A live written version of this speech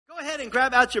ahead and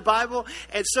grab out your Bible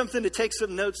and something to take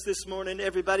some notes this morning,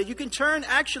 everybody. You can turn,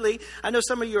 actually, I know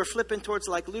some of you are flipping towards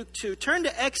like Luke 2. Turn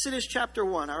to Exodus chapter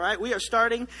 1, all right? We are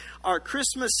starting our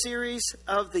Christmas series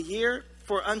of the year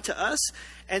for Unto Us.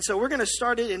 And so we're going to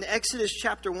start it in Exodus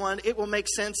chapter 1. It will make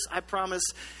sense, I promise,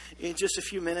 in just a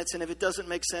few minutes. And if it doesn't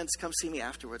make sense, come see me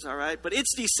afterwards, all right? But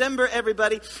it's December,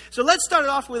 everybody. So let's start it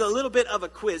off with a little bit of a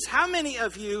quiz. How many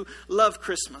of you love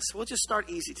Christmas? We'll just start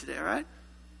easy today, all right?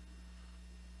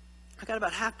 I got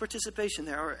about half participation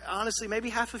there. Or honestly,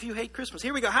 maybe half of you hate Christmas.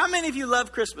 Here we go. How many of you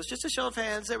love Christmas? Just a show of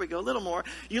hands. There we go. A little more.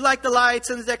 You like the lights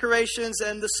and the decorations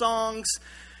and the songs.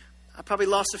 I probably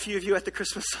lost a few of you at the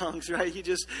Christmas songs, right?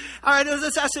 All right,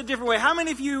 let's ask it a different way. How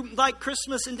many of you like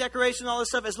Christmas and decoration and all this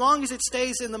stuff as long as it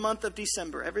stays in the month of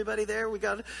December? Everybody there? We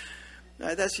got it? All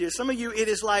right, that's you. Some of you, it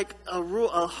is like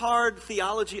a hard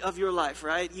theology of your life,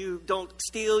 right? You don't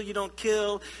steal, you don't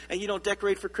kill, and you don't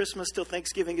decorate for Christmas till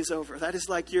Thanksgiving is over. That is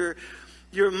like your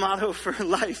motto for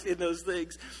life in those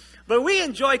things. But we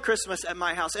enjoy Christmas at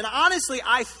my house. And honestly,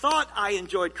 I thought I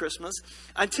enjoyed Christmas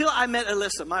until I met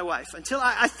Alyssa, my wife. Until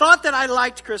I thought that I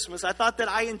liked Christmas. I thought that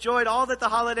I enjoyed all that the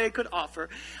holiday could offer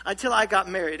until I got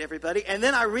married, everybody. And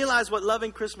then I realized what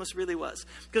loving Christmas really was.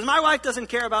 Because my wife doesn't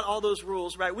care about all those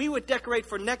rules, right? We would decorate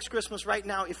for next Christmas right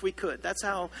now if we could. That's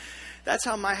how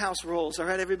my house rolls, all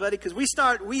right, everybody? Because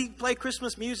we play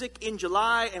Christmas music in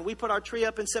July, and we put our tree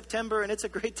up in September, and it's a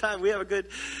great time. We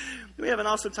have an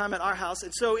awesome time at our house.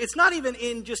 And so it's not even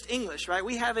in just English, right?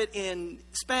 We have it in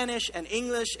Spanish and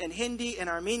English and Hindi and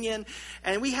Armenian.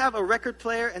 And we have a record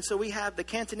player. And so we have the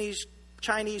Cantonese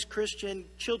Chinese Christian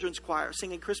children's choir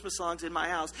singing Christmas songs in my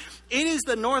house. It is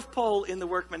the North Pole in the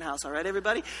Workman house, all right,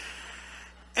 everybody?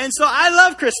 And so I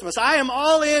love Christmas. I am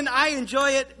all in. I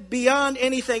enjoy it beyond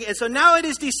anything. And so now it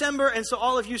is December, and so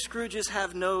all of you Scrooges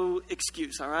have no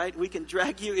excuse, all right? We can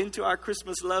drag you into our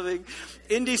Christmas loving.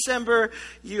 In December,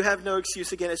 you have no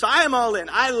excuse again. So I am all in.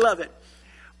 I love it.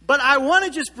 But I want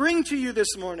to just bring to you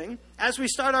this morning, as we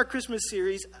start our Christmas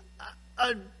series,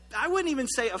 I wouldn't even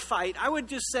say a fight. I would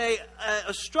just say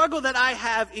a struggle that I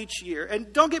have each year.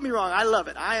 And don't get me wrong, I love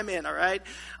it. I am in, all right?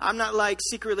 I'm not like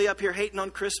secretly up here hating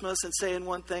on Christmas and saying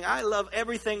one thing. I love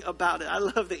everything about it. I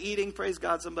love the eating, praise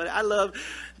God, somebody. I love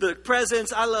the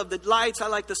presents. I love the lights. I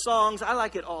like the songs. I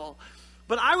like it all.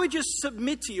 But I would just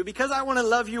submit to you, because I want to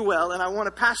love you well and I want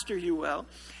to pastor you well.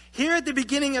 Here at the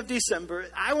beginning of December,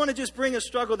 I want to just bring a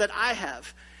struggle that I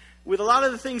have with a lot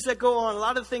of the things that go on, a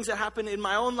lot of the things that happen in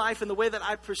my own life and the way that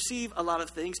I perceive a lot of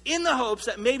things, in the hopes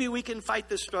that maybe we can fight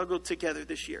this struggle together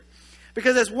this year.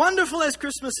 Because as wonderful as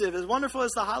Christmas is, as wonderful as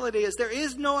the holiday is, there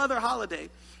is no other holiday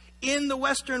in the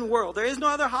Western world. There is no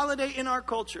other holiday in our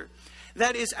culture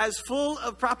that is as full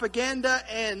of propaganda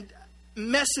and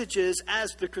messages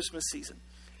as the Christmas season.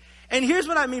 And here's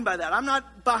what I mean by that. I'm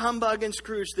not bah humbug and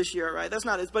Scrooge this year, right? That's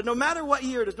not it. But no matter what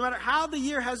year it is, no matter how the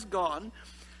year has gone,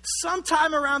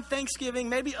 sometime around Thanksgiving,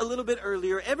 maybe a little bit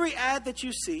earlier, every ad that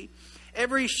you see,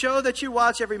 every show that you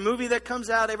watch, every movie that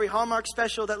comes out, every Hallmark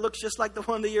special that looks just like the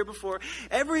one the year before,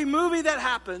 every movie that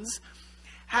happens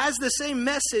has the same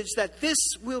message that this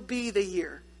will be the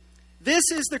year. This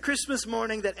is the Christmas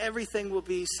morning that everything will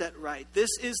be set right.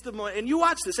 This is the morning. And you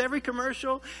watch this. Every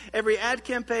commercial, every ad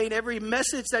campaign, every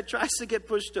message that tries to get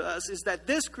pushed to us is that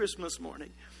this Christmas morning,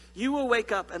 you will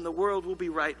wake up and the world will be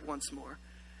right once more.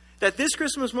 That this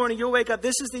Christmas morning, you'll wake up,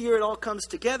 this is the year it all comes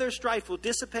together, strife will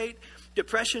dissipate,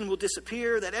 depression will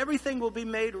disappear, that everything will be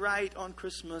made right on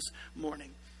Christmas morning.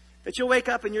 That you'll wake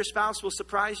up and your spouse will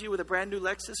surprise you with a brand new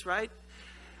Lexus, right?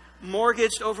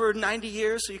 Mortgaged over 90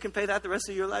 years so you can pay that the rest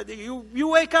of your life. You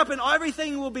wake up and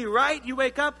everything will be right. You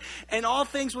wake up and all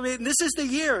things will be, and this is the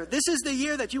year. This is the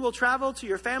year that you will travel to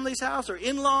your family's house or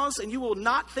in-laws and you will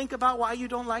not think about why you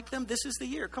don't like them. This is the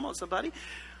year. Come on, somebody.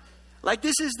 Like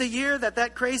this is the year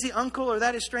that crazy uncle or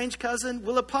that estranged cousin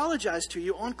will apologize to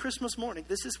you on Christmas morning.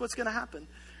 This is what's going to happen.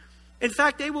 In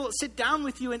fact, they will sit down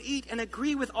with you and eat and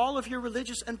agree with all of your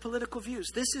religious and political views.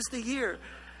 This is the year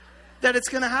that it's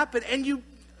going to happen. And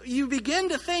you begin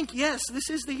to think, yes,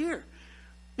 this is the year.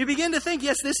 You begin to think,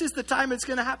 yes, this is the time it's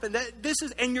going to happen.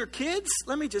 And your kids,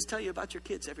 let me just tell you about your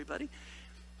kids, everybody.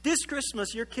 This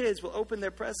Christmas, your kids will open their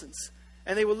presents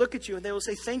and they will look at you and they will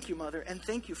say, thank you, Mother, and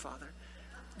thank you, Father.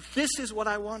 This is what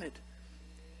I wanted.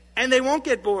 And they won't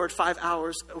get bored 5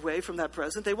 hours away from that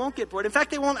present. They won't get bored. In fact,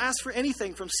 they won't ask for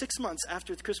anything from 6 months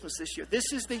after Christmas this year.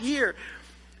 This is the year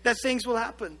that things will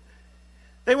happen.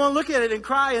 They won't look at it and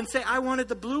cry and say, I wanted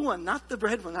the blue one, not the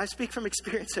red one. I speak from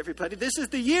experience, everybody. This is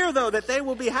the year, though, that they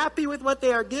will be happy with what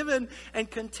they are given and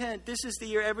content. This is the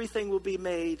year everything will be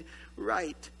made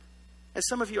right. And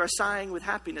some of you are sighing with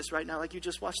happiness right now, like you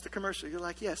just watched the commercial. You're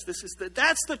like, yes,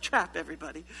 that's the trap,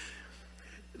 everybody.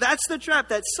 That's the trap,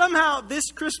 that somehow this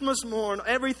Christmas morn,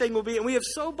 everything will be, and we have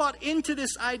so bought into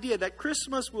this idea that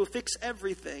Christmas will fix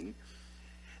everything,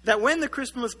 that when the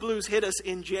Christmas blues hit us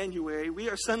in January, we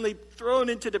are suddenly thrown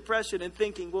into depression and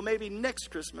thinking, well, maybe next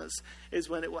Christmas is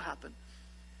when it will happen.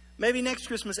 Maybe next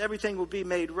Christmas everything will be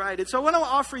made right. And so what I want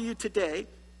to offer you today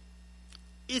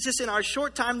is just in our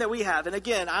short time that we have. And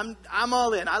again, I'm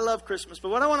all in. I love Christmas. But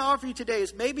what I want to offer you today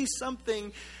is maybe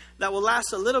something that will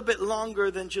last a little bit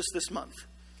longer than just this month.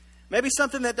 Maybe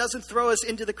something that doesn't throw us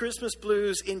into the Christmas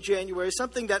blues in January.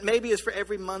 Something that maybe is for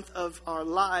every month of our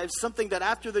lives. Something that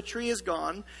after the tree is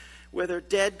gone, whether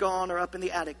dead gone or up in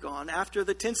the attic gone, after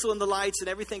the tinsel and the lights and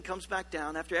everything comes back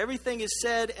down, after everything is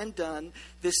said and done,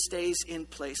 this stays in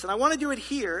place. And I want to do it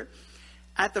here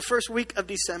at the first week of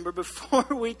December before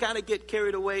we kind of get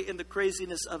carried away in the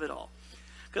craziness of it all.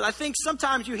 Because I think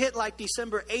sometimes you hit like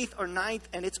December 8th or 9th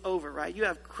and it's over, right? You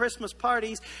have Christmas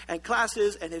parties and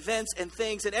classes and events and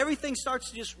things, and everything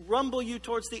starts to just rumble you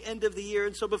towards the end of the year.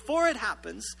 And so before it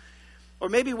happens, or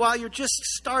maybe while you're just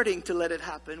starting to let it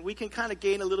happen, we can kind of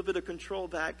gain a little bit of control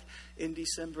back in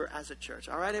December as a church.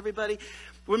 All right, everybody?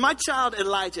 When my child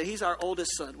Elijah, he's our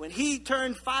oldest son, when he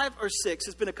turned 5 or 6,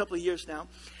 it's been a couple of years now,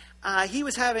 he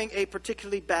was having a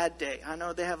particularly bad day. I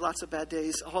know they have lots of bad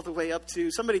days all the way up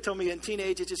to, somebody told me in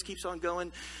teenage, it just keeps on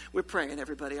going. We're praying,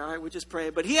 everybody, all right? We're just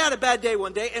praying. But he had a bad day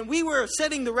one day, and we were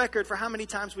setting the record for how many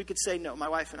times we could say no, my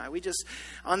wife and I. We just,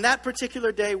 on that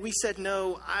particular day, we said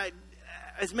no.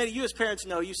 As many of you as parents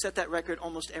know, you set that record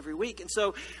almost every week. And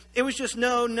so it was just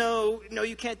no,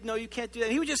 you can't do that.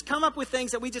 And he would just come up with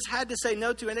things that we just had to say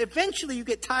no to. And eventually you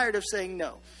get tired of saying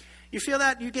no. You feel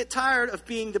that? You get tired of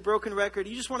being the broken record.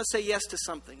 You just want to say yes to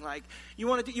something. Like, you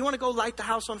want to go light the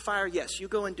house on fire? Yes, you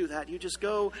go and do that. You just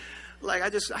go, like,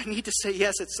 I need to say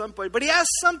yes at some point. But he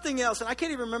asked something else, and I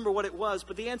can't even remember what it was,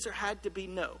 but the answer had to be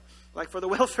no. Like, for the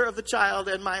welfare of the child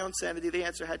and my own sanity, the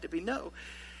answer had to be no.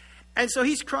 And so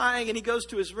he's crying, and he goes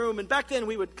to his room. And back then,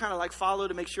 we would kind of like follow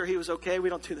to make sure he was okay. We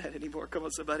don't do that anymore. Come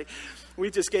on, somebody.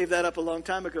 We just gave that up a long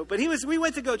time ago. But we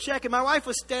went to go check, and my wife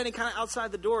was standing kind of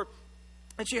outside the door.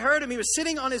 And she heard him. He was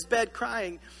sitting on his bed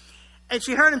crying. And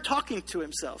she heard him talking to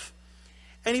himself.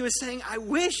 And he was saying, I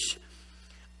wish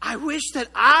that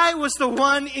I was the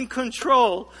one in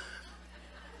control.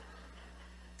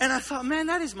 And I thought, man,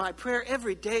 that is my prayer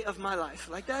every day of my life.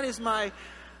 Like, that is my...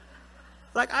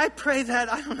 Like, I pray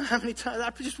that, I don't know how many times. I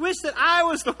just wish that I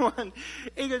was the one.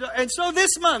 And so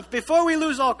this month, before we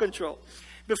lose all control,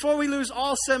 before we lose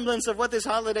all semblance of what this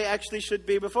holiday actually should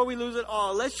be, before we lose it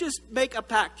all, let's just make a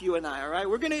pact, you and I, all right?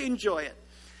 We're going to enjoy it.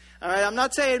 All right, I'm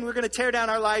not saying we're going to tear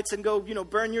down our lights and go,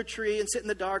 burn your tree and sit in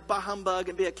the dark, bah humbug,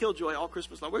 and be a killjoy all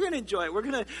Christmas long. We're going to enjoy it. We're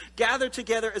going to gather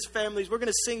together as families. We're going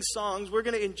to sing songs. We're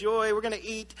going to enjoy. We're going to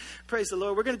eat. Praise the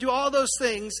Lord. We're going to do all those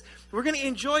things. We're going to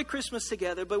enjoy Christmas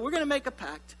together, but we're going to make a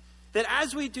pact that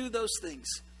as we do those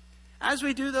things,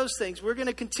 we're going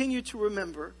to continue to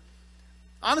remember.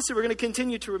 Honestly, we're going to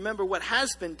continue to remember what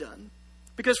has been done,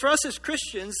 because for us as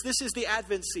Christians, this is the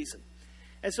Advent season.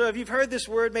 And so if you've heard this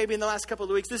word maybe in the last couple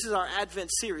of weeks, this is our Advent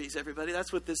series, everybody.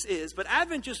 That's what this is. But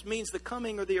Advent just means the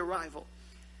coming or the arrival.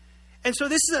 And so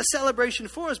this is a celebration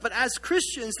for us. But as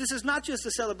Christians, this is not just a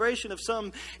celebration of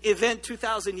some event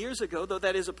 2,000 years ago, though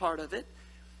that is a part of it.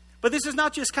 But this is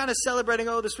not just kind of celebrating,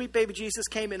 the sweet baby Jesus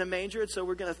came in a manger, and so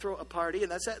we're going to throw a party.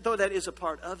 And though that is a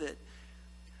part of it.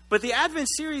 But the Advent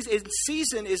series in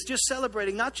season is just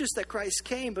celebrating not just that Christ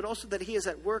came, but also that he is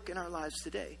at work in our lives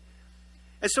today.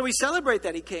 And so we celebrate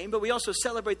that he came, but we also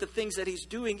celebrate the things that he's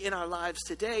doing in our lives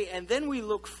today. And then we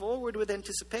look forward with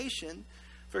anticipation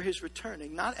for his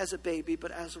returning, not as a baby, but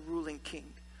as a ruling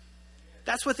king.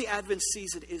 That's what the Advent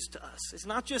season is to us. It's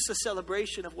not just a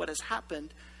celebration of what has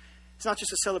happened. It's not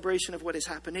just a celebration of what is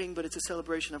happening, but it's a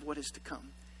celebration of what is to come.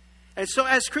 And so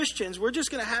as Christians, we're just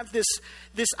going to have this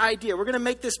idea. We're going to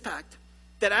make this pact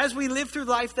that as we live through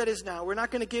life that is now, we're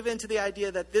not going to give in to the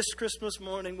idea that this Christmas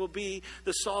morning will be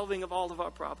the solving of all of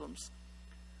our problems.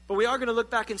 But we are going to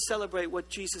look back and celebrate what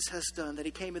Jesus has done, that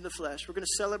he came in the flesh. We're going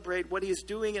to celebrate what he is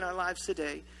doing in our lives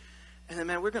today. And then,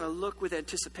 man, we're going to look with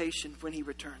anticipation when he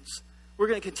returns. We're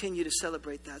going to continue to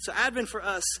celebrate that. So Advent for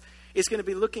us is going to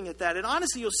be looking at that. And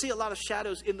honestly, you'll see a lot of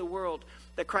shadows in the world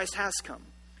that Christ has come.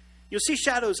 You'll see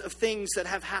shadows of things that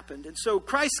have happened. And so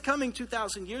Christ coming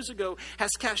 2,000 years ago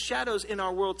has cast shadows in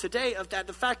our world today of that,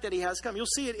 the fact that he has come. You'll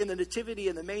see it in the nativity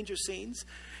and the manger scenes.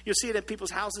 You'll see it in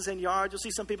people's houses and yards. You'll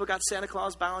see some people got Santa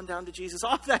Claus bowing down to Jesus.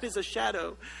 All of that is a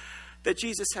shadow that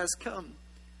Jesus has come.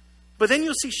 But then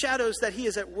you'll see shadows that he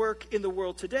is at work in the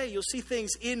world today. You'll see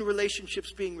things in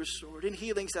relationships being restored, in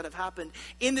healings that have happened.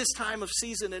 In this time of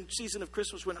season of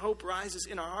Christmas when hope rises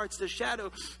in our hearts, the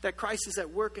shadow that Christ is at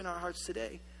work in our hearts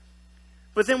today.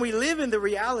 But then we live in the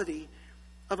reality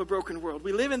of a broken world.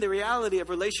 We live in the reality of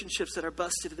relationships that are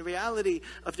busted, the reality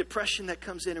of depression that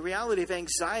comes in, a reality of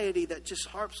anxiety that just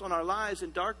harps on our lives,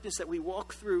 and darkness that we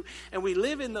walk through. And we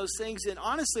live in those things, and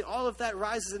honestly, all of that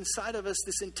rises inside of us,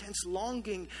 this intense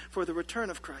longing for the return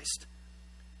of Christ.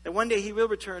 That one day he will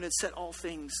return and set all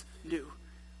things new.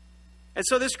 And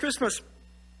so this Christmas,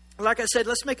 like I said,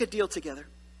 let's make a deal together.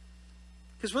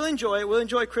 Because we'll enjoy it. We'll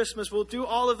enjoy Christmas. We'll do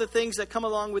all of the things that come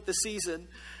along with the season.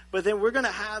 But then we're going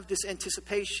to have this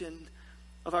anticipation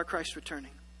of our Christ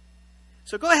returning.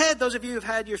 So go ahead, those of you who've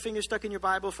had your fingers stuck in your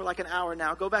Bible for like an hour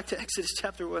now, go back to Exodus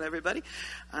chapter 1, everybody.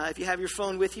 If you have your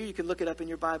phone with you, you can look it up in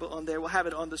your Bible on there. We'll have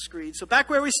it on the screen. So back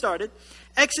where we started,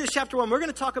 Exodus chapter 1, we're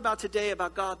going to talk about today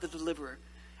about God the deliverer.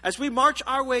 As we march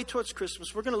our way towards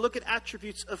Christmas, we're going to look at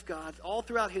attributes of God all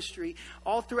throughout history,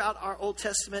 all throughout our Old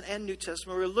Testament and New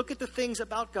Testament. We're going to look at the things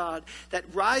about God that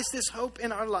rise this hope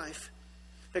in our life.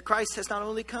 That Christ has not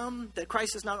only come, that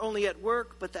Christ is not only at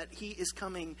work, but that he is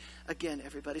coming again,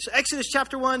 everybody. So Exodus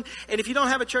chapter 1, and if you don't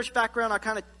have a church background, I'll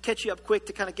kind of catch you up quick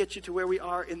to kind of get you to where we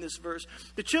are in this verse.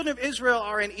 The children of Israel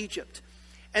are in Egypt.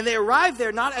 And they arrived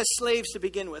there not as slaves to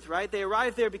begin with, right? They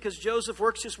arrived there because Joseph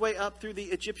works his way up through the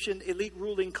Egyptian elite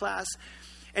ruling class.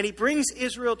 And he brings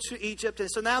Israel to Egypt. And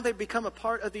so now they become a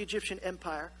part of the Egyptian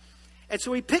empire. And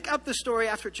so we pick up the story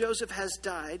after Joseph has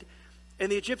died.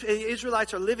 And the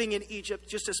Israelites are living in Egypt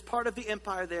just as part of the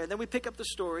empire there. And then we pick up the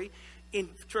story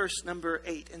in verse number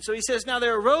 8. And so he says, "Now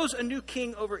there arose a new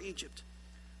king over Egypt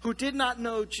who did not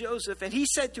know Joseph. And he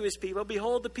said to his people,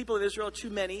 'Behold, the people of Israel are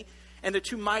too many, and they're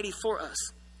too mighty for us.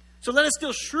 So let us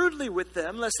deal shrewdly with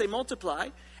them, lest they multiply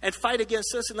and fight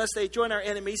against us, unless they join our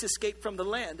enemies, escape from the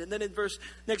land.' And then in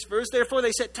next verse, 'Therefore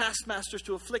they set taskmasters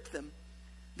to afflict them.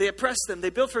 They oppressed them. They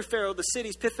built for Pharaoh the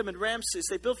cities, Pithom and Ramses.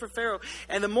 They built for Pharaoh.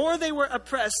 And the more they were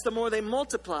oppressed, the more they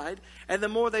multiplied, and the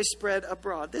more they spread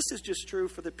abroad.'" This is just true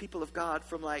for the people of God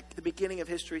from like the beginning of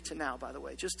history to now, by the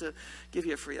way. Just to give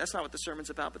you a free. That's not what the sermon's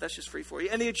about, but that's just free for you.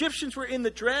 "And the Egyptians were in the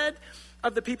dread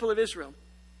of the people of Israel.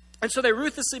 And so they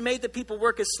ruthlessly made the people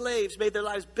work as slaves, made their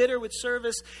lives bitter with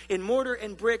service in mortar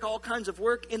and brick, all kinds of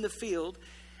work in the field.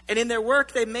 And in their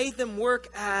work, they made them work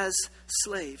as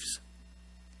slaves."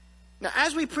 Now,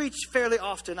 as we preach fairly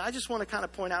often, I just want to kind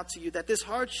of point out to you that this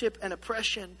hardship and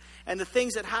oppression and the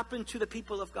things that happen to the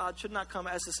people of God should not come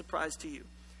as a surprise to you.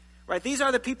 Right? These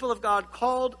are the people of God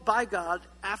called by God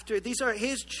after. These are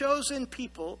his chosen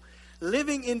people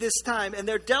living in this time. And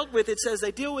they're dealt with, it says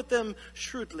they deal with them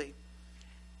shrewdly.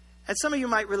 And some of you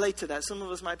might relate to that. Some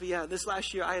of us might be, this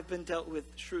last year I have been dealt with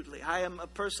shrewdly. I am a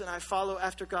person, I follow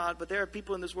after God, but there are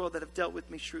people in this world that have dealt with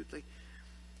me shrewdly.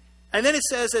 And then it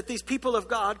says that these people of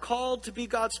God, called to be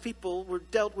God's people, were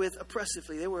dealt with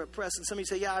oppressively. They were oppressed. And some of you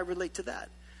say, "Yeah, I relate to that.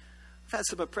 I've had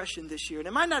some oppression this year." And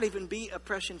it might not even be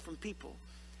oppression from people.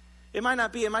 It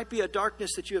might be a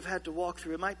darkness that you have had to walk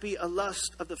through. It might be a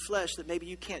lust of the flesh that maybe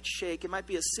you can't shake. It might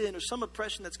be a sin or some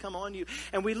oppression that's come on you.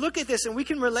 And we look at this and we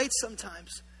can relate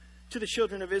sometimes to the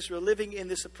children of Israel living in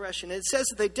this oppression. And it says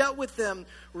that they dealt with them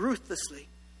ruthlessly.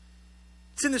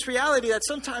 It's in this reality that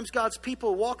sometimes God's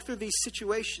people walk through these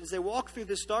situations. They walk through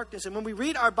this darkness. And when we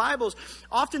read our Bibles,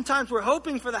 oftentimes we're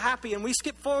hoping for the happy and we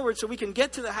skip forward so we can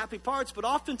get to the happy parts. But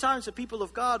oftentimes the people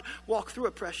of God walk through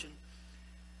oppression.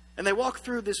 And they walk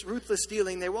through this ruthless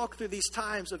dealing. They walk through these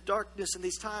times of darkness and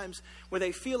these times where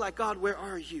they feel like, "God, where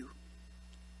are you?"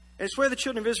 And it's where the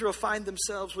children of Israel find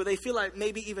themselves, where they feel like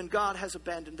maybe even God has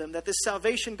abandoned them, that this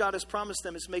salvation God has promised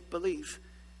them is make-believe.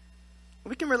 And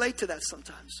we can relate to that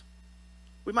sometimes.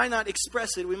 We might not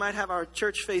express it. We might have our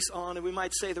church face on and we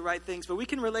might say the right things, but we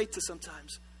can relate to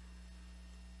sometimes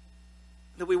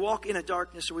that we walk in a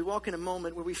darkness or we walk in a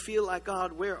moment where we feel like,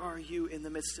 "God, where are you in the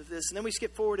midst of this?" And then we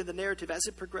skip forward in the narrative as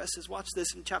it progresses. Watch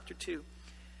this in chapter 2.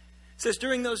 It says,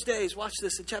 "During those days," watch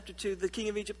this in chapter 2, "the king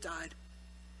of Egypt died."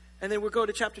 And then we'll go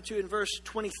to chapter 2 in verse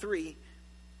 23.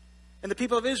 "And the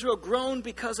people of Israel groaned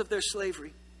because of their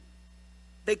slavery."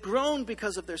 They groaned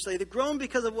because of their slavery. They groaned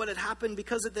because of what had happened,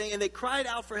 and they cried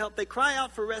out for help. They cry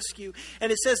out for rescue.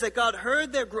 And it says that God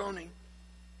heard their groaning.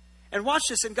 And watch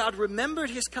this. "And God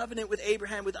remembered his covenant with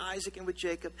Abraham, with Isaac, and with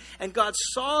Jacob. And God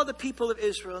saw the people of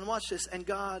Israel." And watch this. "And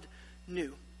God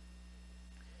knew."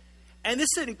 And this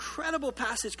is an incredible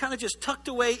passage kind of just tucked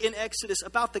away in Exodus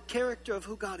about the character of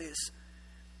who God is.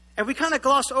 And we kind of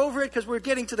gloss over it because we're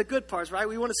getting to the good parts, right?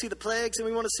 We want to see the plagues, and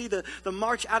we want to see the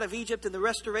march out of Egypt and the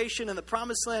restoration and the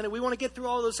promised land. And we want to get through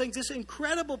all those things. This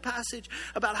incredible passage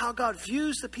about how God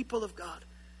views the people of God,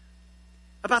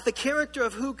 about the character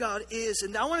of who God is.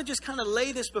 And I want to just kind of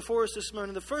lay this before us this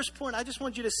morning. The first point I just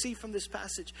want you to see from this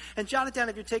passage, and jot it down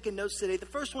if you're taking notes today. The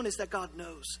first one is that God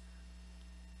knows.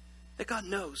 That God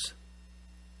knows.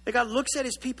 That God looks at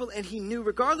his people and he knew,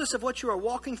 regardless of what you are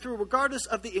walking through, regardless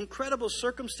of the incredible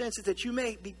circumstances that you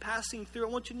may be passing through,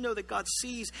 I want you to know that God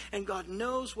sees and God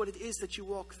knows what it is that you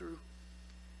walk through.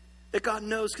 That God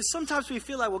knows, because sometimes we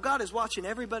feel like, well, God is watching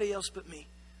everybody else but me.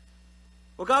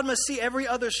 Well, God must see every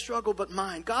other struggle but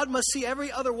mine. God must see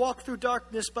every other walk through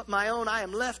darkness but my own. I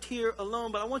am left here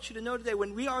alone. But I want you to know today,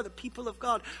 when we are the people of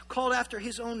God, called after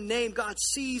his own name, God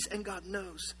sees and God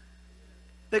knows.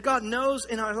 That God knows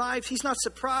in our lives. He's not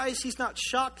surprised. He's not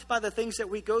shocked by the things that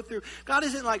we go through. God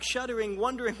isn't like shuddering,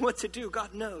 wondering what to do.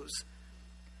 God knows.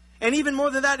 And even more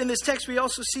than that, in this text, we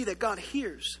also see that God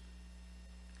hears.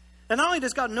 And not only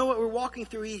does God know what we're walking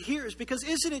through, he hears. Because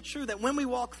isn't it true that when we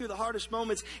walk through the hardest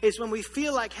moments is when we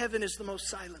feel like heaven is the most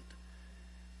silent?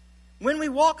 When we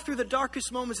walk through the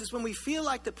darkest moments is when we feel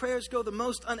like the prayers go the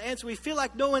most unanswered. We feel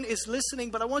like no one is listening.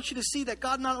 But I want you to see that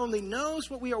God not only knows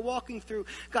what we are walking through,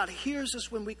 God hears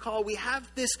us when we call. We have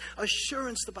this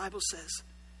assurance, the Bible says,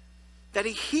 that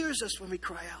he hears us when we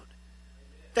cry out.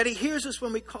 That he hears us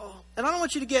when we call. And I don't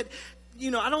want you to get,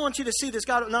 I don't want you to see this.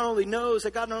 God not only knows,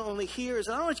 that God not only hears.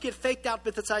 And I don't want you to get faked out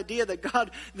with this idea that God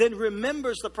then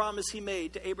remembers the promise he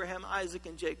made to Abraham, Isaac,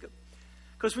 and Jacob.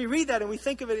 Because we read that and we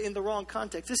think of it in the wrong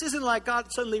context. This isn't like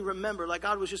God suddenly remembered, like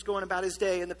God was just going about his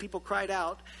day and the people cried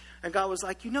out. And God was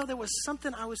like, there was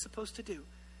something I was supposed to do.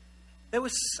 There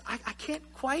was, I can't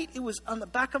quite, it was on the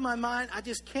back of my mind. I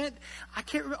can't,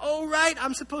 oh, right,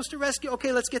 I'm supposed to rescue.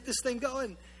 Okay, let's get this thing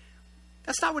going.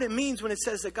 That's not what it means when it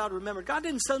says that God remembered. God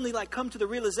didn't suddenly come to the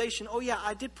realization, oh yeah,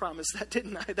 I did promise that,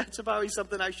 didn't I? That's probably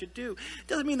something I should do. It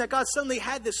doesn't mean that God suddenly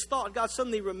had this thought, God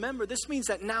suddenly remembered. This means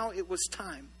that now it was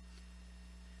time.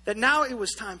 That now it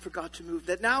was time for God to move.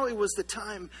 That now it was the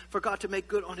time for God to make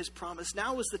good on his promise.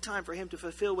 Now was the time for him to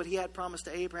fulfill what he had promised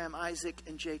to Abraham, Isaac,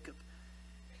 and Jacob.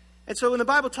 And so when the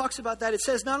Bible talks about that, it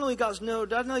says not only God knows,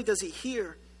 not only does he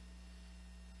hear,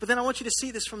 but then I want you to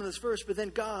see this from this verse, but then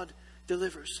God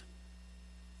delivers.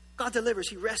 God delivers.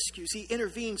 He rescues. He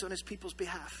intervenes on his people's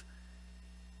behalf.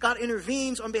 God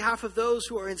intervenes on behalf of those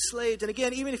who are enslaved. And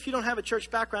again, even if you don't have a church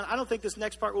background, I don't think this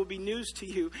next part will be news to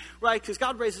you, right? Because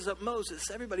God raises up Moses.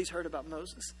 Everybody's heard about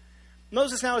Moses.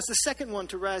 Moses now is the second one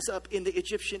to rise up in the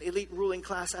Egyptian elite ruling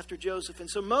class after Joseph. And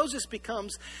so Moses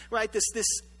becomes, right, this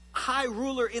high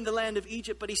ruler in the land of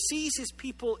Egypt, but he sees his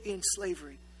people in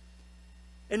slavery.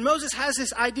 And Moses has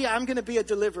this idea, I'm going to be a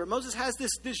deliverer. Moses has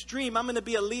this dream, I'm going to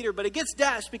be a leader. But it gets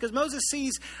dashed because Moses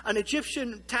sees an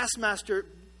Egyptian taskmaster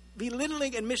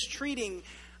belittling and mistreating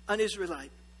an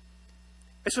Israelite.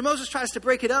 And so Moses tries to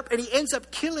break it up, and he ends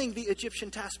up killing the Egyptian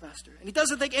taskmaster. And he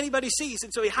doesn't think anybody sees,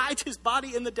 and so he hides his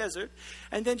body in the desert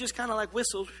and then just kind of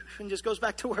whistles and just goes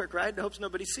back to work, right? And hopes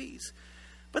nobody sees.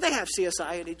 But they have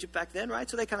CSI in Egypt back then, right?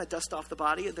 So they kind of dust off the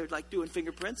body, and they're doing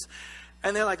fingerprints.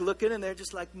 And they're looking, and they're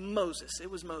just like, Moses.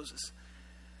 It was Moses.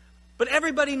 But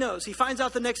everybody knows. He finds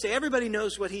out the next day. Everybody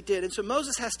knows what he did. And so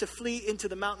Moses has to flee into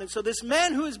the mountain. And so this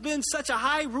man who has been such a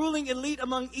high ruling elite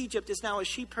among Egypt is now a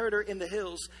sheep herder in the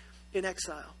hills in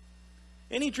exile.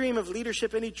 Any dream of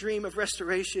leadership, any dream of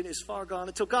restoration is far gone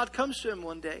until God comes to him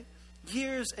one day,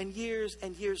 years and years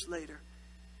and years later.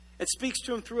 It speaks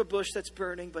to him through a bush that's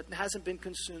burning but hasn't been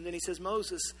consumed. And he says,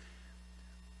 Moses,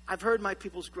 I've heard my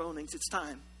people's groanings. It's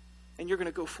time. And you're going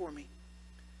to go for me.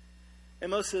 And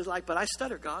Moses is like, but I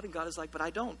stutter, God. And God is like, but I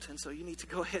don't. And so you need to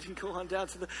go ahead and go on down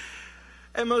to the...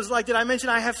 And Moses is like, did I mention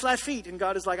I have flat feet? And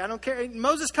God is like, I don't care. And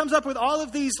Moses comes up with all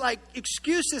of these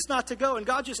excuses not to go. And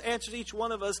God just answers each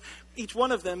one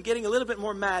of them, getting a little bit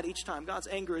more mad each time. God's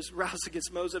anger is roused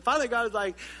against Moses. And finally, God is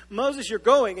like, Moses, you're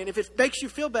going. And if it makes you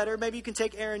feel better, maybe you can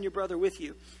take Aaron, your brother, with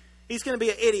you. He's going to be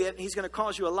an idiot, and he's going to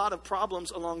cause you a lot of problems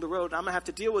along the road. And I'm going to have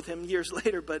to deal with him years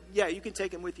later. But yeah, you can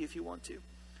take him with you if you want to.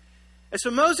 And so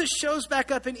Moses shows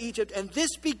back up in Egypt, and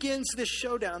this begins this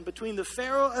showdown between the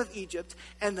Pharaoh of Egypt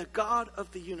and the God of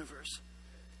the universe.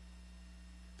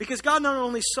 Because God not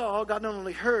only saw, God not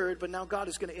only heard, but now God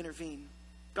is going to intervene.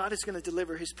 God is going to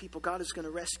deliver his people. God is going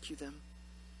to rescue them.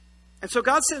 And so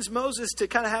God sends Moses to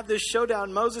kind of have this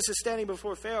showdown. Moses is standing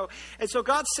before Pharaoh. And so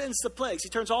God sends the plagues. He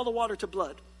turns all the water to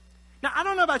blood. Now, I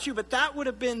don't know about you, but that would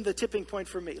have been the tipping point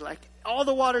for me. All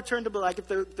the water turned to blood. If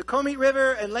the Comeet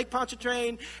River and Lake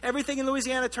Pontchartrain, everything in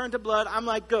Louisiana turned to blood, I'm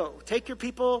like, go. Take your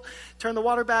people, turn the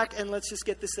water back, and let's just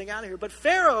get this thing out of here. But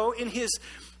Pharaoh, in his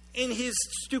in his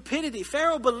stupidity,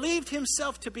 Pharaoh believed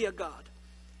himself to be a god.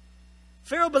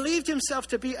 Pharaoh believed himself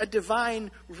to be a divine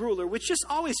ruler, which just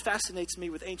always fascinates me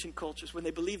with ancient cultures when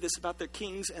they believe this about their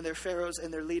kings and their pharaohs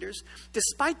and their leaders,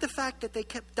 despite the fact that they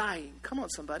kept dying. Come on,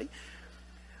 somebody.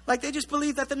 Like they just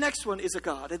believe that the next one is a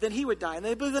god, and then he would die, and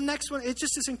they believe the next one. It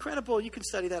just is incredible. You can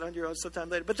study that on your own sometime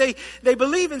later. But they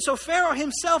believe, and so Pharaoh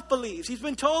himself believes. He's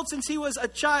been told since he was a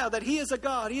child that he is a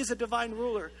god, he is a divine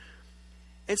ruler.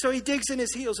 And so he digs in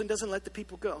his heels and doesn't let the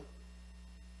people go.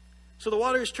 So the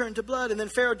water is turned to blood, and then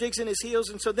Pharaoh digs in his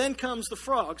heels, and so then comes the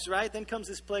frogs, right? Then comes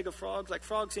this plague of frogs, like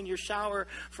frogs in your shower,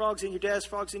 frogs in your desk,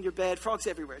 frogs in your bed, frogs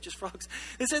everywhere, just frogs.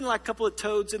 This isn't like a couple of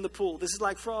toads in the pool. This is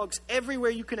like frogs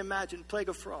everywhere you can imagine, plague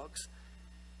of frogs.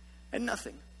 And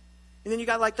nothing. And then you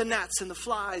got like the gnats and the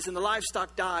flies and the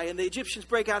livestock die and the Egyptians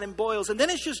break out in boils. And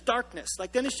then it's just darkness.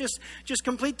 Like then it's just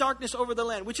complete darkness over the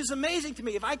land, which is amazing to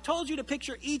me. If I told you to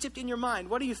picture Egypt in your mind,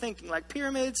 what are you thinking? Like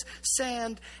pyramids,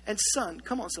 sand, and sun.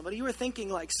 Come on, somebody. You were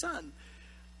thinking like sun.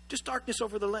 Just darkness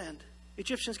over the land.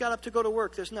 Egyptians got up to go to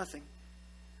work. There's nothing.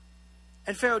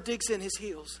 And Pharaoh digs in his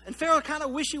heels. And Pharaoh kind of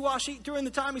wishy-washy during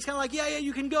the time. He's kind of like, yeah,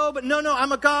 you can go. But no,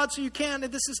 I'm a god, so you can't.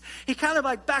 And he kind of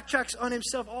like backtracks on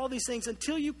himself, all these things,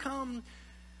 until you come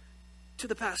to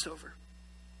the Passover.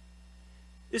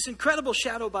 This incredible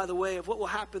shadow, by the way, of what will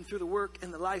happen through the work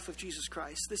and the life of Jesus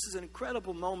Christ. This is an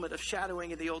incredible moment of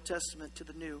shadowing in the Old Testament to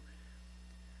the New.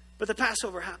 But the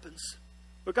Passover happens.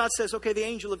 Where God says, okay, the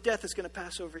angel of death is going to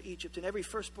pass over Egypt. And every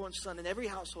firstborn son in every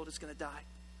household is going to die.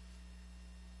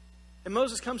 And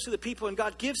Moses comes to the people, and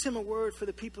God gives him a word for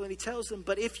the people, and he tells them,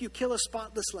 but if you kill a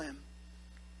spotless lamb,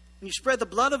 and you spread the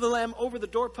blood of the lamb over the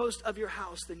doorpost of your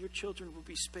house, then your children will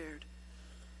be spared.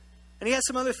 And he had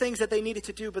some other things that they needed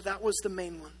to do, but that was the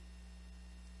main one.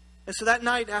 And so that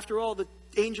night, after all, the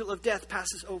angel of death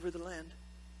passes over the land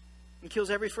and kills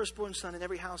every firstborn son in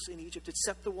every house in Egypt,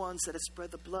 except the ones that had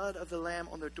spread the blood of the lamb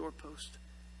on their doorpost.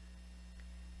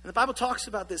 And the Bible talks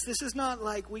about this. This is not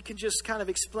like we can just kind of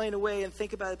explain away and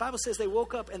think about it. The Bible says they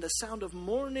woke up and the sound of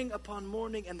mourning upon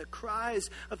mourning and the cries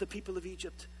of the people of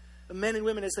Egypt, the men and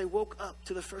women as they woke up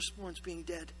to the firstborns being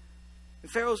dead.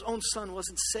 And Pharaoh's own son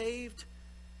wasn't saved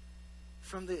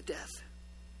from the death.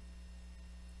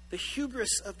 The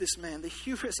hubris of this man, the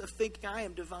hubris of thinking I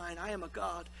am divine, I am a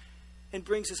god, and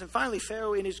brings us. And finally,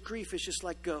 Pharaoh in his grief is just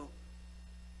like, go.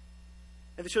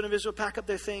 And the children of Israel pack up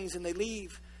their things and they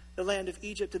leave the land of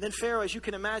Egypt. And then Pharaoh, as you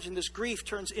can imagine, this grief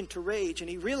turns into rage, and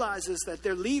he realizes that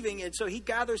they're leaving, and so he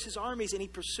gathers his armies and he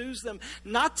pursues them,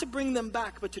 not to bring them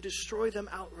back, but to destroy them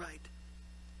outright.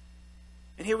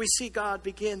 And here we see God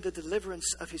begin the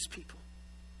deliverance of his people.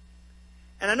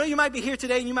 And I know you might be here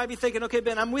today and you might be thinking, okay,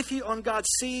 Ben, I'm with you on God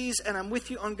sees and I'm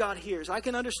with you on God hears. I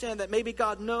can understand that maybe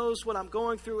God knows what I'm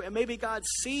going through and maybe God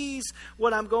sees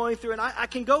what I'm going through. And I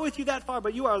can go with you that far,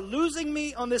 but you are losing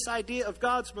me on this idea of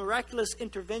God's miraculous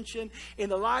intervention in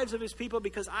the lives of his people,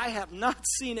 because I have not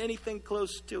seen anything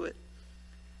close to it.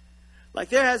 Like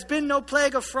there has been no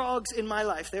plague of frogs in my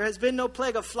life. There has been no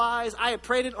plague of flies. I have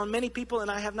prayed it on many people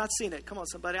and I have not seen it. Come on,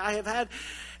 somebody. I have had,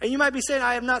 and you might be saying,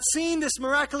 I have not seen this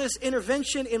miraculous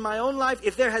intervention in my own life.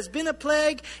 If there has been a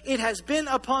plague, it has been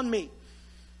upon me.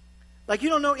 Like you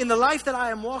don't know, in the life that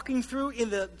I am walking through, in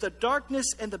the darkness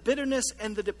and the bitterness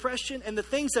and the depression and the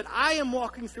things that I am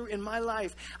walking through in my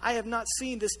life, I have not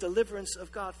seen this deliverance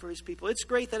of God for his people. It's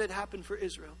great that it happened for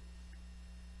Israel,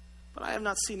 but I have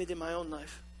not seen it in my own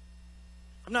life.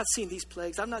 I've not seen these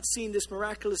plagues. I've not seen this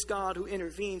miraculous God who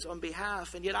intervenes on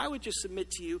behalf. And yet I would just submit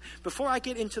to you, before I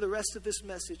get into the rest of this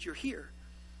message, you're here.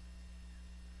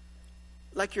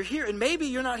 Like you're here. And maybe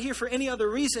you're not here for any other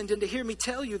reason than to hear me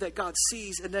tell you that God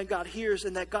sees and that God hears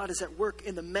and that God is at work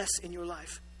in the mess in your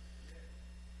life.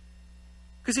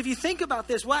 Because if you think about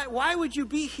this, why would you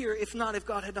be here if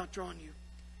God had not drawn you?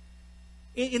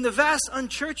 In the vast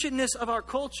unchurchedness of our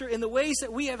culture, in the ways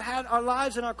that we have had our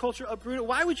lives and our culture uprooted,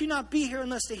 why would you not be here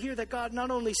unless to hear that God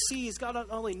not only sees, God not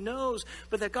only knows,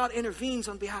 but that God intervenes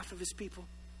on behalf of his people?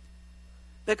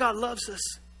 That God loves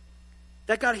us.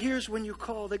 That God hears when you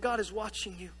call. That God is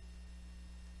watching you.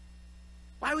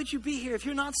 Why would you be here if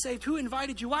you're not saved? Who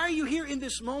invited you? Why are you here in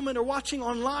this moment or watching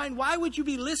online? Why would you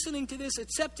be listening to this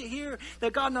except to hear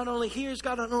that God not only hears,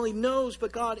 God not only knows,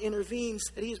 but God intervenes,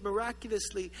 that he is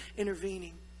miraculously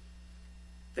intervening,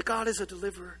 that God is a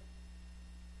deliverer?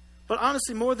 But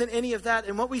honestly, more than any of that,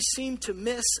 and what we seem to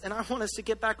miss, and I want us to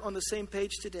get back on the same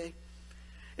page today,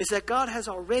 is that God has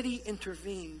already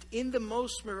intervened in the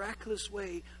most miraculous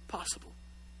way possible.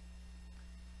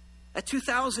 That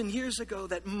 2,000 years ago,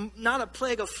 that not a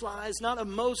plague of flies, not a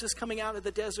Moses coming out of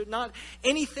the desert, not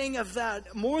anything of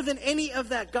that. More than any of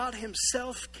that, God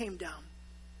himself came down.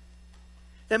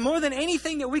 That more than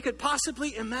anything that we could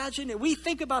possibly imagine, and we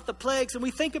think about the plagues and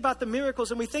we think about the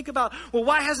miracles and we think about, well,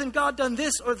 why hasn't God done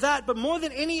this or that? But more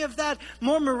than any of that,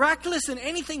 more miraculous than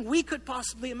anything we could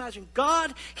possibly imagine,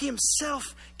 God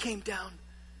himself came down.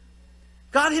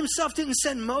 God himself didn't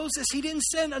send Moses. He didn't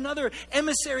send another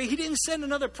emissary. He didn't send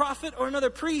another prophet or another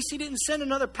priest. He didn't send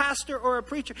another pastor or a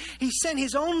preacher. He sent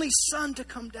his only son to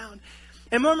come down.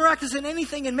 And more miraculous than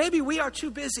anything, and maybe we are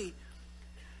too busy.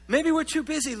 Maybe we're too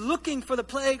busy looking for the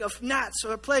plague of gnats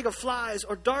or a plague of flies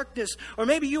or darkness. Or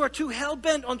maybe you are too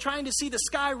hell-bent on trying to see the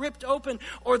sky ripped open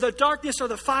or the darkness or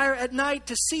the fire at night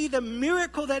to see the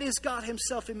miracle that is God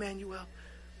himself, Emmanuel.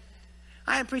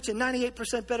 I am preaching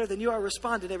 98% better than you are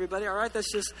responding, everybody. All right?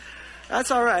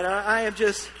 That's all right. I'll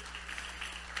just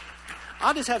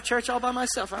have church all by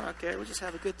myself. I don't care. We'll just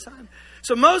have a good time.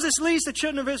 So Moses leads the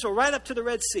children of Israel right up to the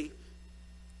Red Sea.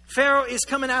 Pharaoh is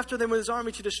coming after them with his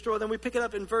army to destroy them. We pick it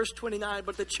up in verse 29.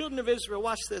 But the children of Israel,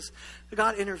 watch this.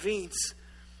 God intervenes.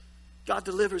 God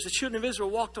delivers. The children of Israel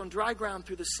walked on dry ground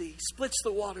through the sea, splits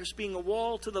the waters, being a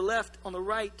wall to the left, on the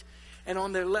right, and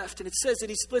on their left. And it says that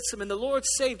he splits them. And the Lord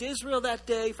saved Israel that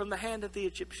day from the hand of the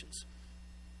Egyptians.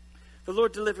 The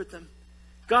Lord delivered them.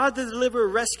 God the deliverer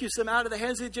rescues them out of the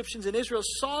hands of the Egyptians. And Israel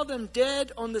saw them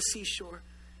dead on the seashore.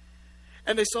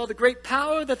 And they saw the great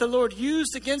power that the Lord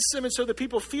used against them. And so the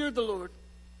people feared the Lord,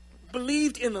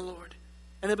 believed in the Lord,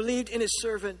 and they believed in his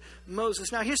servant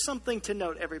Moses. Now here's something to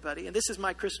note, everybody. And this is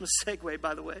my Christmas segue,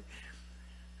 by the way.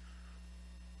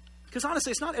 Because honestly,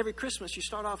 it's not every Christmas you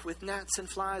start off with gnats and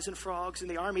flies and frogs and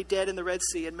the army dead in the Red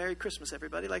Sea and Merry Christmas,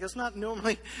 everybody. Like, it's not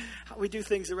normally how we do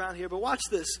things around here. But watch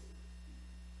this.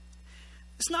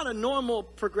 It's not a normal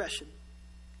progression.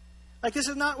 Like, this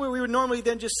is not where we would normally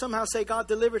then just somehow say God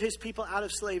delivered his people out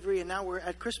of slavery and now we're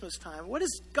at Christmas time. What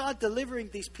does God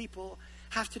delivering these people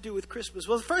have to do with Christmas?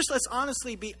 Well, first, let's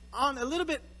honestly be a little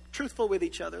bit truthful with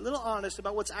each other, a little honest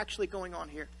about what's actually going on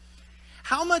here.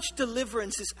 How much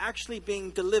deliverance is actually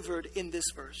being delivered in this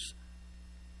verse?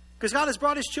 Because God has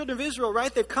brought his children of Israel,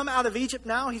 right? They've come out of Egypt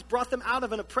now. He's brought them out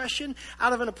of an oppression,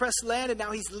 out of an oppressed land. And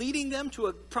now he's leading them to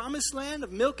a promised land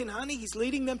of milk and honey. He's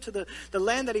leading them to the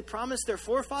land that he promised their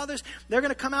forefathers. They're going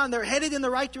to come out and they're headed in the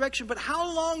right direction. But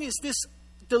how long is this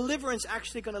deliverance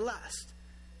actually going to last?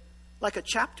 Like a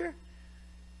chapter?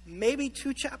 Maybe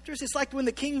 2 chapters? It's like when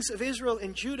the kings of Israel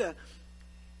and Judah,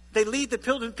 they lead the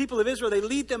people of Israel, they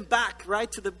lead them back, right,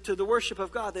 to the worship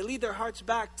of God. They lead their hearts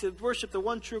back to worship the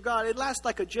one true God. It lasts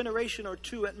like a generation or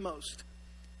 2 at most.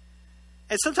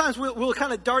 And sometimes we'll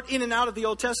kind of dart in and out of the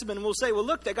Old Testament and we'll say, well,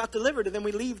 look, they got delivered, and then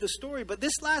we leave the story. But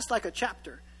this lasts like a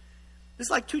chapter. This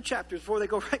is like 2 chapters before they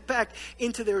go right back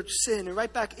into their sin and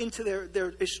right back into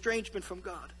their estrangement from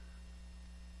God.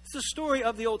 It's the story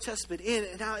of the Old Testament in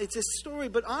and out. It's a story,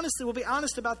 but honestly, we'll be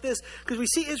honest about this, because we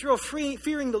see Israel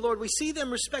fearing the Lord. We see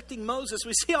them respecting Moses.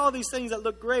 We see all these things that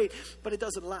look great, but it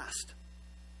doesn't last.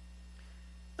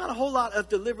 Not a whole lot of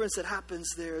deliverance that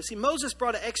happens there. See, Moses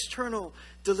brought an external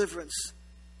deliverance.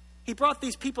 He brought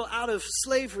these people out of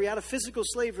slavery, out of physical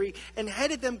slavery, and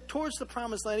headed them towards the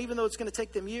promised land, even though it's going to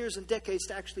take them years and decades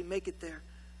to actually make it there.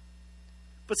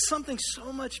 But something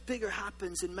so much bigger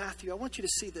happens in Matthew. I want you to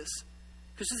see this,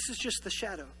 because this is just the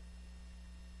shadow.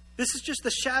 This is just the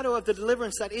shadow of the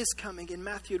deliverance that is coming in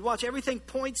Matthew. Watch, everything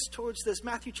points towards this.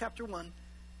 Matthew chapter 1.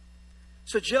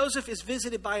 So Joseph is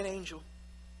visited by an angel.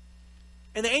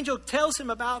 And the angel tells him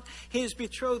about his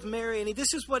betrothed Mary. And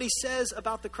this is what he says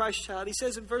about the Christ child. He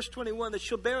says in verse 21 that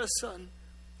she'll bear a son.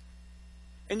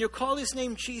 And you'll call his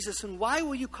name Jesus. And why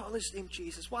will you call his name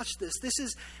Jesus? Watch this. This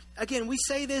is, again, we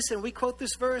say this and we quote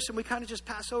this verse and we kind of just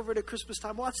pass over it at Christmas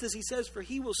time. Watch this. He says, for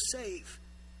he will save.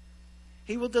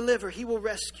 He will deliver. He will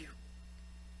rescue.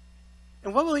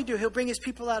 And what will he do? He'll bring his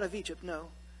people out of Egypt? No.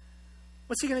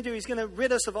 What's he going to do? He's going to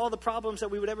rid us of all the problems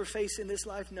that we would ever face in this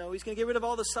life? No. He's going to get rid of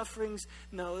all the sufferings?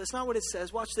 No. That's not what it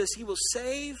says. Watch this. He will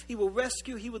save. He will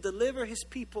rescue. He will deliver his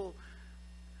people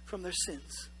from their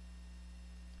sins.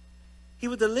 He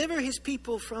will deliver his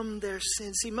people from their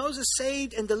sins. See, Moses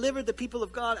saved and delivered the people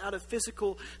of God out of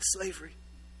physical slavery.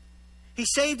 He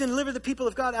saved and delivered the people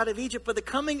of God out of Egypt. But the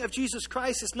coming of Jesus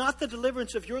Christ is not the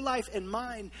deliverance of your life and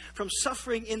mine from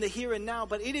suffering in the here and now,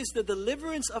 but it is the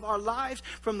deliverance of our lives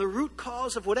from the root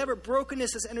cause of whatever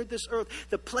brokenness has entered this earth,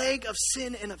 the plague of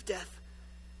sin and of death.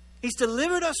 He's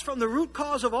delivered us from the root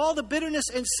cause of all the bitterness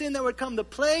and sin that would come, the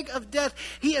plague of death.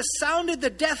 He has sounded the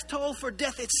death toll for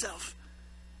death itself.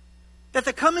 That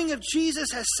the coming of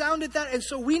Jesus has sounded that, and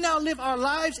so we now live our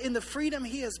lives in the freedom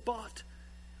he has bought.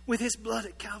 with his blood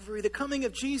at Calvary. The coming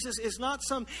of Jesus is not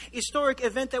some historic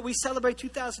event that we celebrate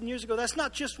 2,000 years ago. That's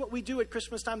not just what we do at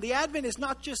Christmas time. The Advent is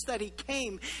not just that he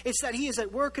came. It's that he is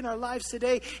at work in our lives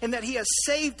today and that he has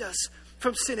saved us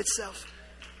from sin itself.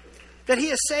 That he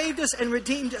has saved us and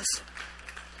redeemed us.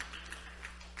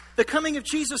 The coming of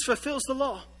Jesus fulfills the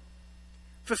law.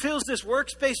 Fulfills this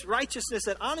works-based righteousness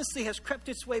that honestly has crept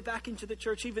its way back into the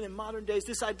church even in modern days.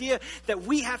 This idea that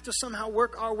we have to somehow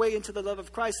work our way into the love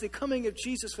of Christ. The coming of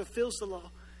Jesus fulfills the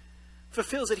law.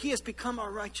 Fulfills it. He has become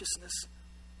our righteousness.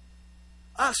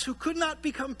 Us who could not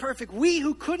become perfect. We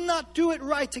who could not do it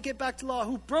right to get back to law.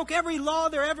 Who broke every law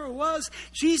there ever was.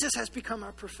 Jesus has become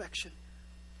our perfection.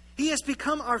 He has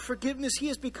become our forgiveness. He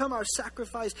has become our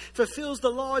sacrifice, fulfills the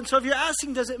law. And so if you're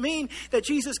asking, does it mean that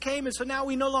Jesus came and so now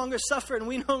we no longer suffer and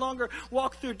we no longer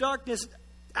walk through darkness?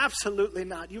 Absolutely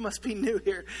not. You must be new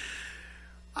here.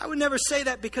 I would never say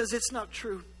that because it's not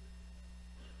true.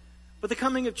 But the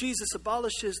coming of Jesus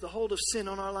abolishes the hold of sin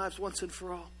on our lives once and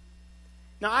for all.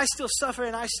 Now, I still suffer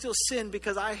and I still sin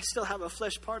because I still have a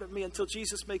flesh part of me until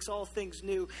Jesus makes all things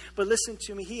new. But listen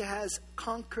to me. He has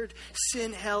conquered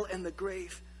sin, hell, and the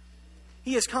grave.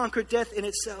 He has conquered death in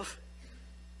itself.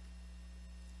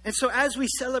 And so as we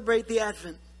celebrate the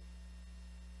Advent,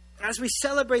 as we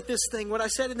celebrate this thing, what I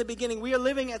said in the beginning, we are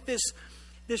living at this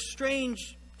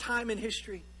strange time in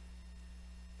history.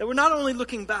 That we're not only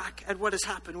looking back at what has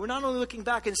happened, we're not only looking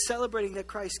back and celebrating that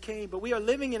Christ came, but we are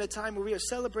living in a time where we are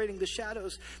celebrating the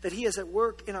shadows that he is at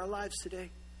work in our lives today.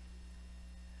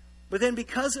 But then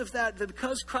because of that,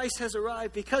 because Christ has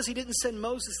arrived, because he didn't send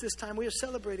Moses this time, we are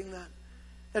celebrating that.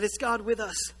 That it's God with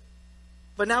us.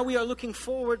 But now we are looking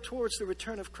forward towards the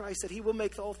return of Christ, that he will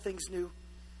make all things new.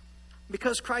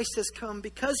 Because Christ has come,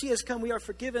 because he has come, we are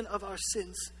forgiven of our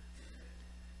sins.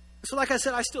 So like I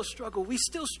said, I still struggle. We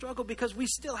still struggle because we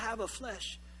still have a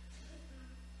flesh.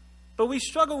 But we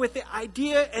struggle with the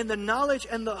idea and the knowledge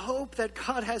and the hope that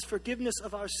God has forgiveness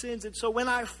of our sins. And so when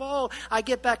I fall, I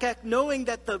get back at knowing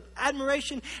that the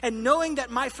admiration and knowing that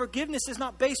my forgiveness is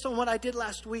not based on what I did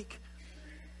last week.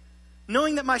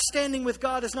 Knowing that my standing with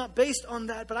God is not based on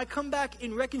that, but I come back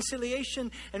in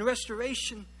reconciliation and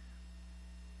restoration.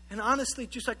 And honestly,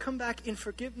 just I come back in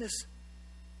forgiveness.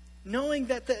 Knowing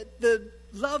that the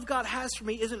love God has for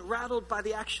me isn't rattled by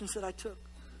the actions that I took.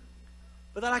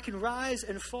 But that I can rise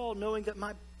and fall knowing that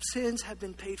my sins have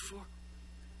been paid for.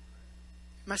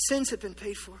 My sins have been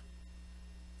paid for.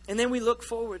 And then we look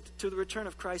forward to the return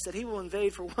of Christ, that he will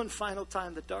invade for one final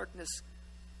time the darkness.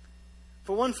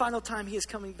 For one final time, he is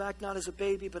coming back not as a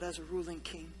baby, but as a ruling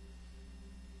king.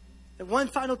 And one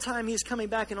final time, he is coming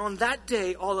back. And on that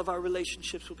day, all of our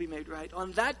relationships will be made right.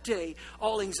 On that day,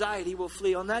 all anxiety will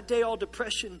flee. On that day, all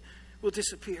depression will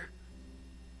disappear.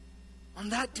 On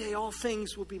that day, all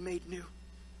things will be made new.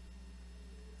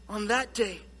 On that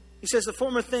day, he says, the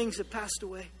former things have passed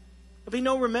away. There'll be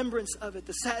no remembrance of it.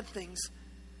 The sad things.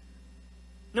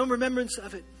 No remembrance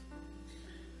of it.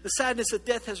 The sadness that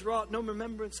death has wrought. No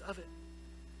remembrance of it.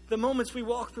 The moments we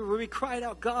walk through where we cried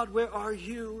out, God, where are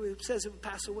you? It says it will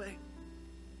pass away.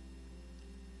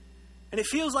 And it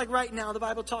feels like right now, the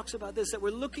Bible talks about this, that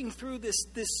we're looking through this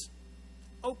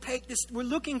opaque, we're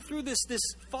looking through this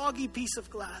foggy piece of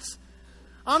glass.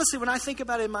 Honestly, when I think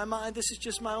about it in my mind, this is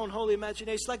just my own holy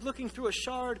imagination. It's like looking through a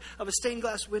shard of a stained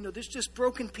glass window. There's just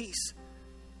broken piece.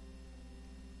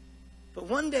 But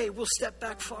one day we'll step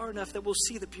back far enough that we'll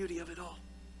see the beauty of it all.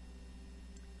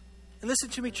 And listen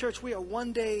to me, church, we are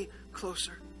one day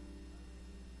closer.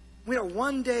 We are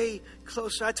one day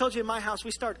closer. I told you in my house,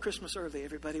 we start Christmas early,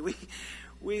 everybody.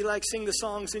 We like sing the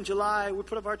songs in July. We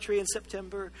put up our tree in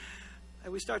September.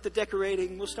 And we start the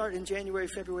decorating. We'll start in January,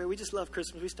 February. We just love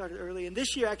Christmas. We started early. And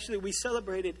this year, actually, we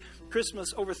celebrated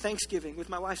Christmas over Thanksgiving with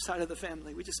my wife's side of the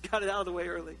family. We just got it out of the way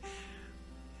early.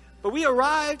 But we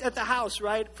arrived at the house,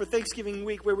 right, for Thanksgiving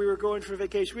week where we were going for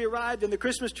vacation. We arrived and the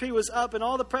Christmas tree was up and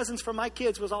all the presents for my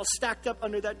kids was all stacked up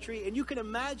under that tree. And you can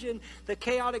imagine the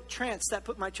chaotic trance that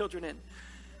put my children in.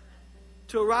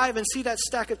 To arrive and see that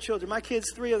stack of children. My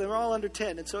kids, 3 of them, are all under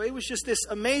 10. And so it was just this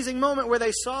amazing moment where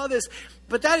they saw this.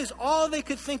 But that is all they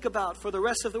could think about for the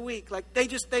rest of the week. Like their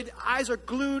eyes are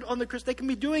glued on the Christmas. They can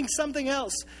be doing something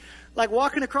else. Like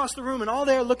walking across the room and all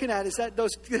they're looking at is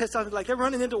something like they're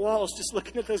running into walls just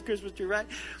looking at those Christmas trees, right?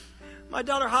 My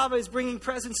daughter Hava is bringing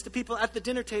presents to people at the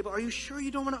dinner table. Are you sure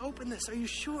you don't want to open this? Are you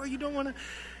sure you don't want to?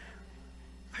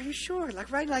 Are you sure?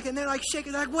 Like, right? Like, and they're like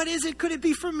shaking. Like, what is it? Could it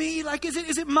be for me? Like, is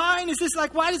it mine? Is this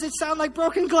like, why does it sound like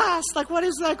broken glass? Like, what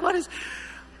is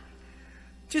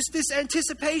just this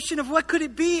anticipation of what could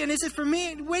it be? And is it for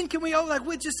me? And when can we,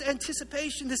 with just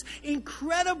anticipation, this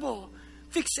incredible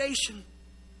fixation.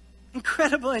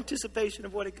 Incredible anticipation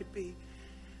of what it could be.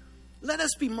 Let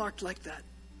us be marked like that.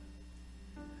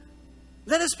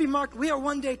 Let us be marked. We are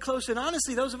one day closer. And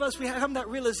honestly, those of us, we have that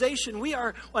realization. We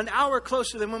are an hour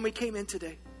closer than when we came in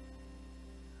today.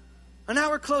 An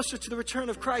hour closer to the return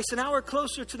of Christ. An hour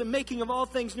closer to the making of all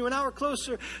things new. An hour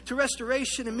closer to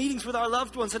restoration and meetings with our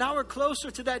loved ones. An hour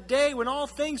closer to that day when all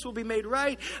things will be made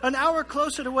right. An hour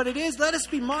closer to what it is. Let us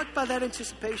be marked by that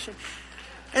anticipation.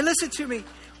 And listen to me.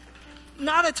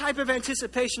 Not a type of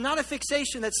anticipation, not a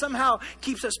fixation that somehow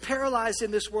keeps us paralyzed in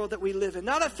this world that we live in.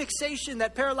 Not a fixation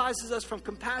that paralyzes us from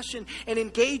compassion and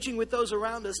engaging with those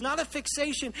around us. Not a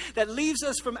fixation that leaves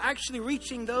us from actually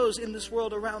reaching those in this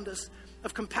world around us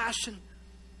of compassion.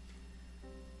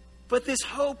 But this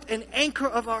hope and anchor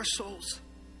of our souls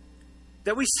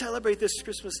that we celebrate this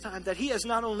Christmas time, that He has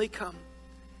not only come,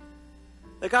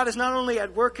 that God is not only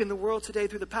at work in the world today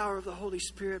through the power of the Holy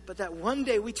Spirit, but that one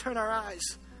day we turn our eyes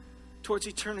towards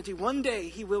eternity. One day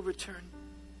He will return.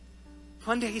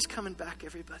 One day He's coming back,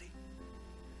 everybody.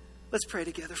 Let's pray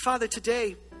together. Father,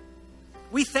 today,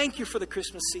 we thank You for the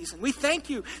Christmas season. We thank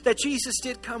You that Jesus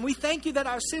did come. We thank You that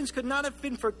our sins could not have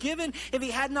been forgiven if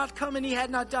He had not come and He had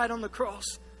not died on the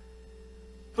cross.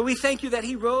 But we thank You that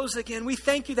He rose again. We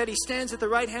thank You that He stands at the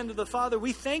right hand of the Father.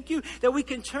 We thank You that we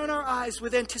can turn our eyes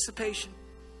with anticipation.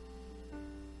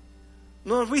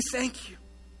 Lord, we thank You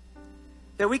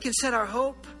that we can set our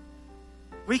hope.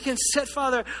 We can set,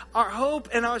 Father, our hope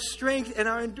and our strength and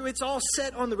our endurance. It's all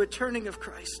set on the returning of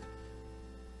Christ.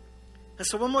 And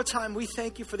so one more time, we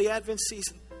thank You for the Advent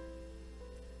season,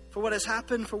 for what has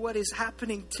happened, for what is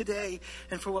happening today,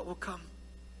 and for what will come.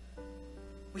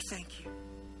 We thank You.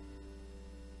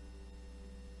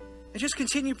 And just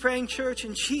continue praying, church,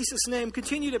 in Jesus' name.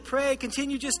 Continue to pray.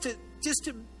 Continue just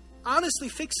to honestly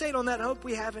fixate on that hope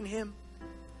we have in Him.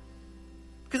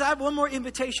 Because I have one more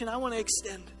invitation I want to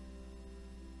extend.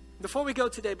 Before we go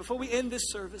today, before we end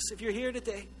this service, if you're here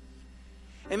today,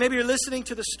 and maybe you're listening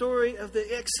to the story of the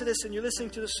Exodus, and you're listening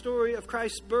to the story of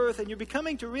Christ's birth, and you're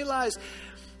becoming to realize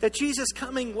that Jesus'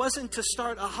 coming wasn't to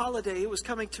start a holiday, it was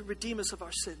coming to redeem us of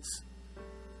our sins.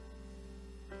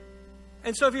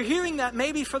 And so if you're hearing that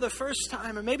maybe for the first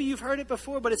time, or maybe you've heard it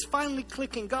before, but it's finally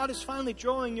clicking, God is finally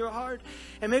drawing your heart,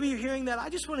 and maybe you're hearing that, I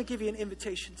just want to give you an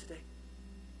invitation today.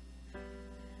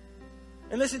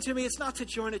 And listen to me, it's not to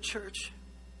join a church.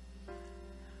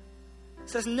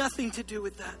 This has nothing to do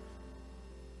with that.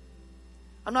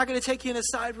 I'm not going to take you in a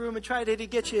side room and try to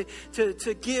get you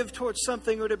to give towards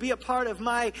something or to be a part of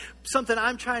something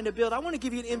I'm trying to build. I want to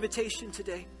give you an invitation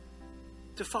today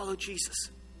to follow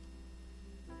Jesus.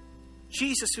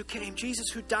 Jesus who came, Jesus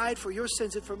who died for your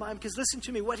sins and for mine. Because listen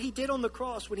to me, what He did on the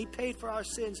cross when He paid for our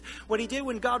sins, what He did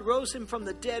when God rose Him from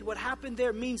the dead, what happened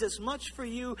there means as much for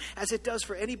you as it does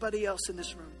for anybody else in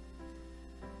this room.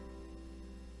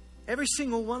 Every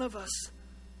single one of us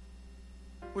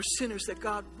were sinners that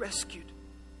God rescued.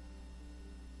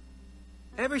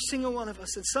 Every single one of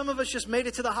us. And some of us just made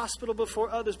it to the hospital before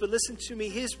others. But listen to me,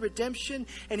 His redemption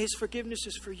and His forgiveness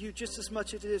is for you just as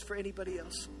much as it is for anybody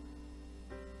else.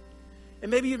 And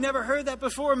maybe you've never heard that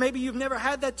before. Maybe you've never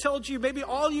had that told you. Maybe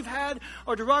all you've had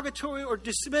are derogatory or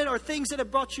dismiss or things that have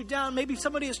brought you down. Maybe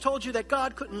somebody has told you that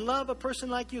God couldn't love a person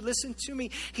like you. Listen to me.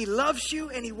 He loves you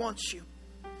and He wants you.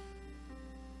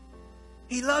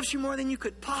 He loves you more than you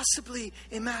could possibly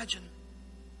imagine.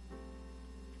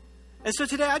 And so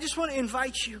today, I just want to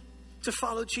invite you to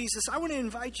follow Jesus. I want to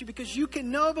invite you because you can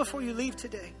know before you leave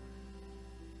today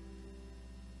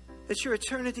that your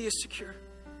eternity is secure.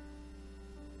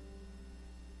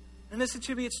 And listen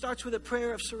to me, it starts with a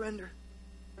prayer of surrender.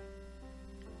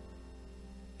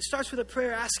 It starts with a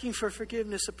prayer asking for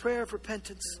forgiveness, a prayer of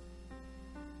repentance,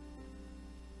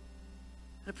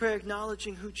 and a prayer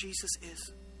acknowledging who Jesus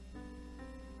is.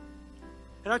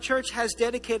 And our church has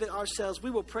dedicated ourselves.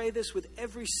 We will pray this with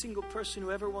every single person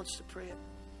who ever wants to pray it.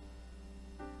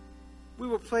 We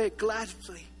will pray it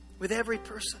gladly with every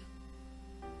person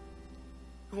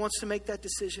who wants to make that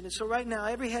decision. And so right now,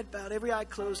 every head bowed, every eye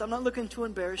closed. I'm not looking to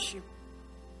embarrass you.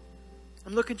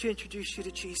 I'm looking to introduce you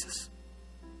to Jesus.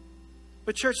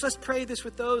 But church, let's pray this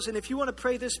with those. And if you want to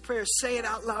pray this prayer, say it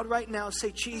out loud right now.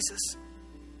 Say, Jesus,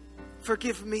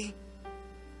 forgive me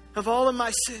of all of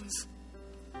my sins,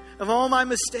 of all my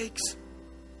mistakes.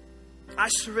 I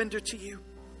surrender to You.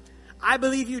 I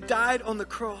believe You died on the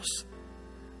cross.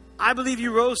 I believe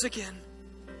You rose again.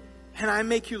 And I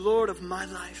make You Lord of my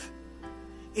life.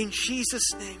 In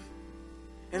Jesus' name.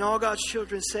 And all God's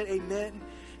children said amen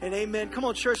and amen. Come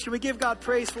on, church. Can we give God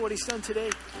praise for what He's done today?